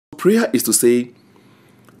prayer is to say,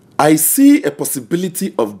 I see a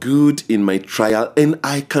possibility of good in my trial and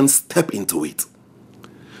I can step into it.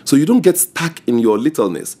 So you don't get stuck in your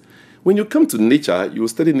littleness. When you come to nature, you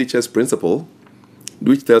study nature's principle,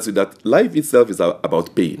 which tells you that life itself is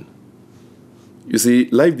about pain. You see,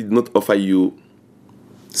 life did not offer you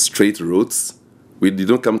straight roads. We did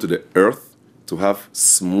not come to the earth to have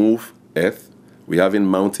smooth earth. We have in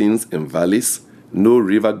mountains and valleys. No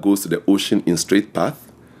river goes to the ocean in straight path.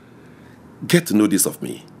 Get to know this of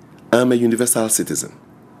me. I'm a universal citizen,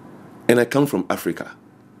 and I come from Africa.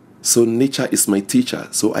 So nature is my teacher.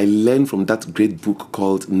 So I learn from that great book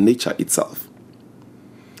called Nature itself.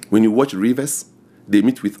 When you watch rivers, they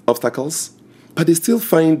meet with obstacles, but they still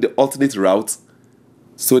find the alternate route,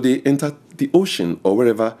 so they enter the ocean or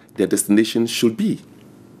wherever their destination should be.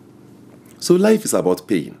 So life is about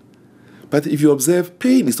pain. But if you observe,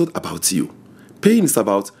 pain is not about you. Pain is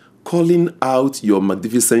about calling out your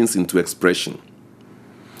magnificence into expression.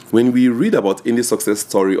 When we read about any success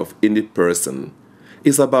story of any person,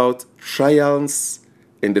 it's about triumphs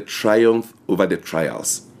and the triumph over the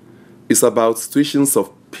trials. It's about situations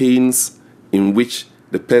of pains in which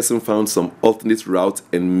the person found some alternate route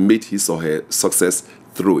and made his or her success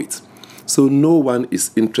through it. So no one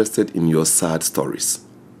is interested in your sad stories.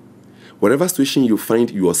 Whatever situation you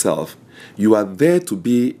find yourself, you are there to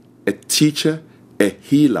be a teacher, a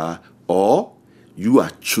healer, or you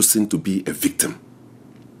are choosing to be a victim.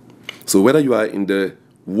 So whether you are in the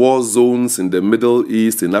war zones in the Middle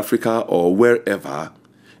East, in Africa, or wherever,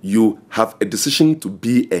 you have a decision to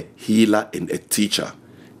be a healer and a teacher.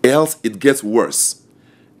 Else it gets worse.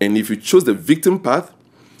 And if you choose the victim path,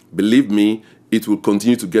 believe me, it will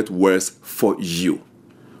continue to get worse for you.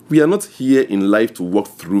 We are not here in life to walk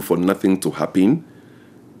through for nothing to happen.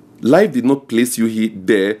 Life did not place you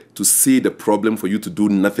there to see the problem for you to do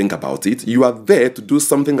nothing about it. You are there to do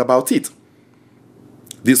something about it.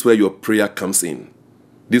 This is where your prayer comes in.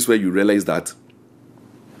 This is where you realize that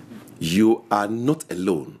you are not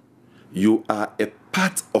alone. You are a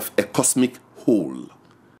part of a cosmic whole.